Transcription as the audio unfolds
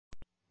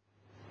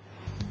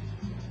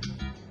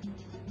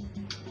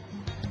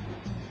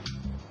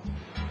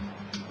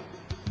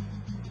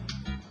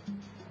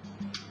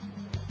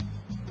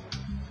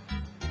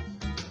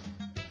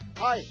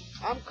Hi,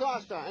 I'm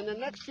Kosta. In the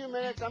next few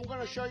minutes, I'm going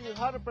to show you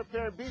how to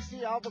prepare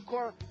BC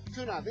Albacore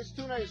Tuna. This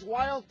tuna is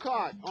wild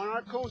caught on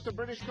our coast of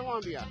British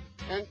Columbia.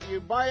 And you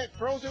buy it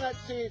frozen at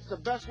sea. It's the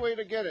best way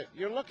to get it.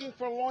 You're looking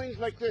for loins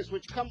like this,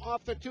 which come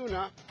off the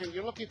tuna. And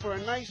you're looking for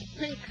a nice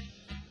pink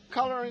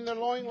color in the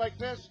loin like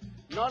this,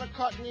 not a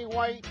cottony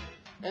white.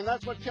 And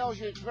that's what tells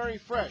you it's very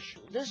fresh.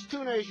 This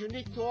tuna is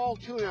unique to all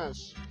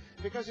tunas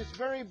because it's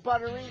very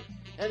buttery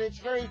and it's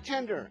very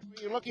tender.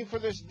 You're looking for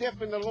this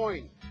dip in the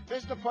loin.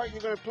 This is the part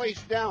you're going to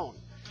place down.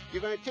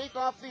 You're going to take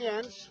off the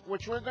ends,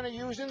 which we're going to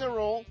use in the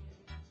roll.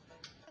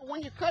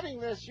 When you're cutting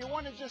this, you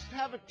want to just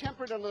have it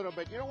tempered a little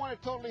bit. You don't want it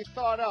totally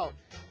thawed out.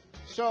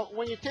 So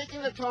when you're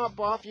taking the top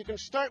off, you can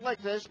start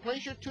like this.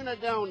 Place your tuna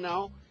down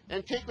now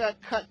and take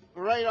that cut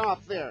right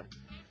off there.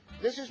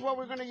 This is what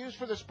we're going to use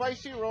for the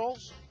spicy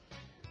rolls.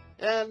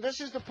 And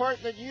this is the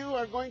part that you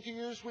are going to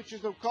use, which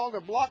is called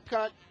a block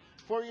cut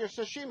for your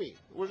sashimi.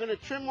 We're going to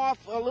trim off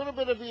a little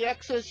bit of the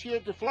excess here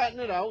to flatten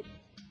it out.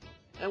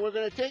 And we're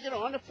going to take it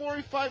on a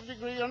 45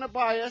 degree on a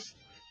bias.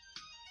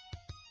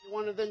 You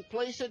want to then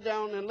place it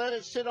down and let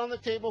it sit on the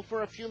table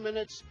for a few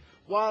minutes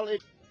while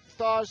it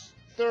thaws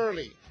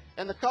thoroughly.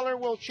 And the color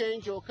will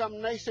change. It will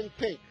come nice and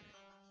pink.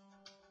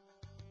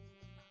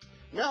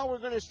 Now we're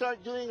going to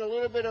start doing a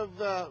little bit of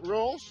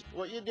rolls.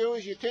 What you do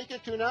is you take your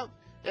tuna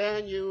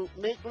and you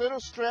make little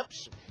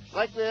strips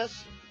like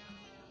this.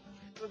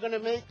 We're going to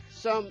make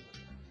some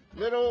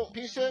little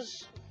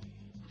pieces.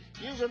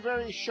 Use a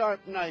very sharp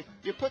knife.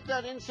 You put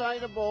that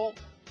inside a bowl.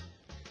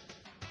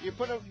 You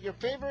put your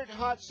favorite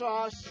hot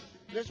sauce.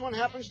 This one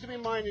happens to be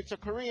mine. It's a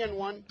Korean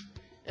one.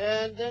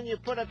 And then you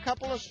put a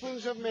couple of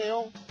spoons of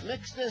mayo.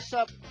 Mix this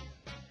up.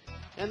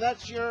 And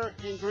that's your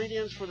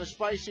ingredients for the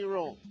spicy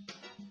roll.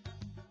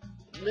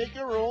 Make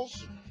your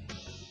rolls.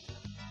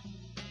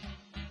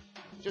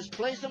 Just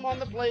place them on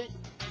the plate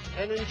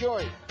and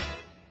enjoy.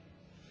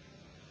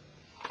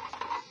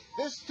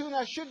 This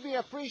tuna should be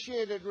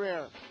appreciated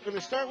rare. We're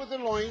going to start with the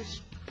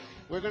loins.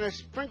 We're going to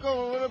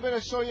sprinkle a little bit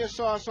of soy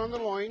sauce on the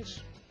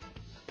loins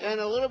and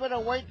a little bit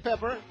of white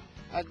pepper,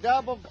 a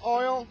dab of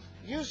oil.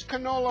 Use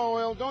canola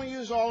oil. Don't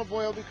use olive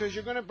oil because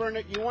you're going to burn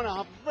it. You want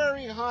a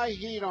very high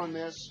heat on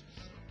this.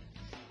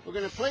 We're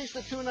going to place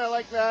the tuna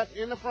like that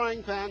in the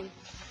frying pan.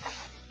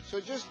 So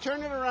just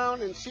turn it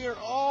around and sear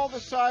all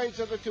the sides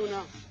of the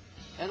tuna.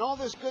 And all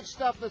this good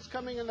stuff that's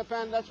coming in the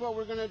pan, that's what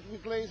we're going to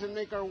deglaze and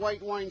make our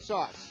white wine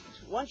sauce.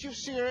 Once you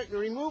sear it,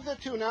 remove the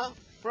tuna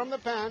from the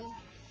pan.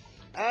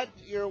 Add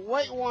your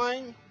white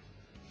wine.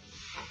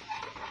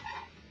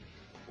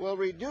 We'll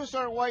reduce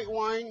our white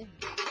wine.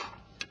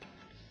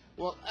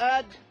 We'll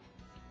add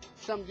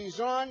some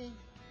Dijon.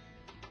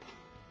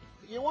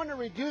 You want to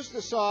reduce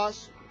the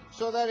sauce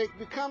so that it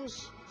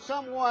becomes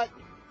somewhat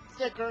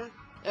thicker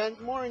and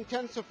more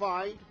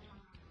intensified.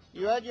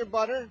 You add your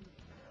butter.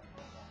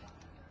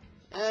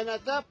 And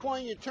at that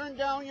point, you turn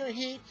down your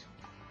heat,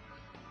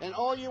 and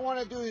all you want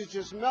to do is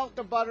just melt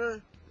the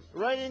butter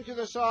right into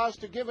the sauce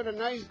to give it a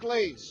nice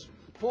glaze.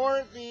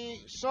 Pour the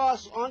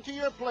sauce onto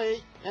your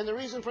plate, and the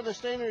reason for the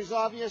strainer is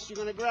obvious. You're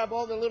going to grab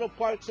all the little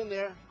parts in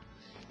there.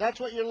 That's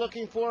what you're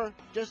looking for,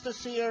 just a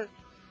sear.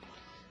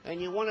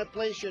 And you want to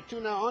place your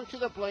tuna onto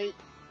the plate,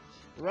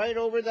 right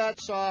over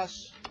that sauce.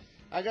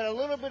 I got a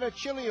little bit of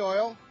chili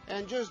oil,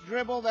 and just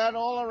dribble that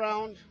all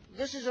around.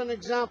 This is an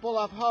example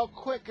of how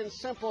quick and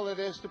simple it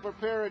is to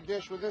prepare a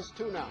dish with this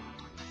tuna.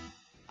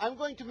 I'm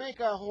going to make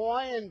a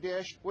Hawaiian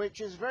dish,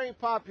 which is very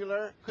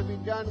popular. Could be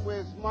done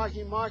with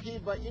mahi-mahi,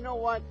 but you know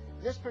what?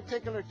 This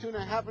particular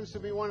tuna happens to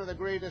be one of the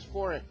greatest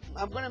for it.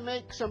 I'm going to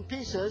make some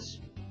pieces.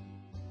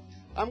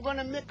 I'm going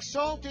to mix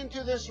salt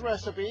into this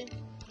recipe.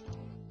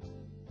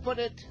 Put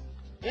it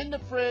in the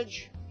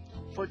fridge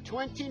for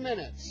 20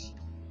 minutes.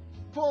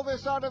 Pull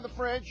this out of the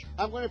fridge.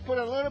 I'm going to put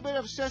a little bit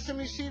of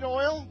sesame seed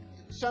oil,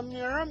 some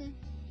mirin,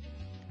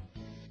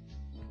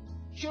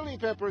 chili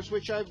peppers,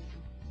 which I've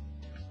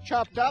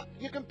chopped up.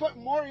 You can put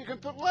more, you can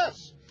put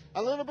less.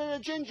 A little bit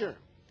of ginger,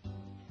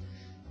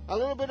 a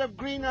little bit of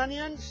green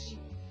onions,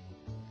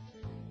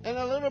 and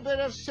a little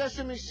bit of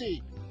sesame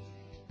seed.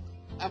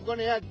 I'm going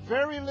to add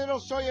very little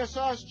soy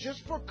sauce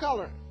just for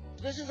color.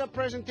 This is a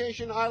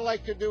presentation I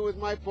like to do with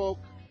my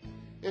poke,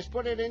 is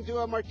put it into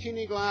a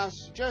martini glass,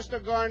 just a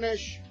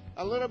garnish,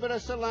 a little bit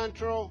of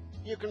cilantro.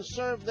 You can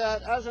serve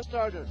that as a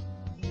starter.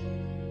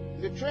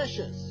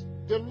 Nutritious,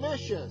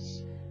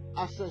 delicious,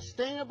 a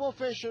sustainable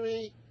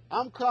fishery.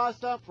 I'm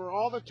Kosta for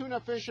all the tuna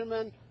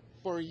fishermen,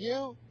 for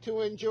you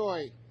to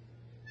enjoy.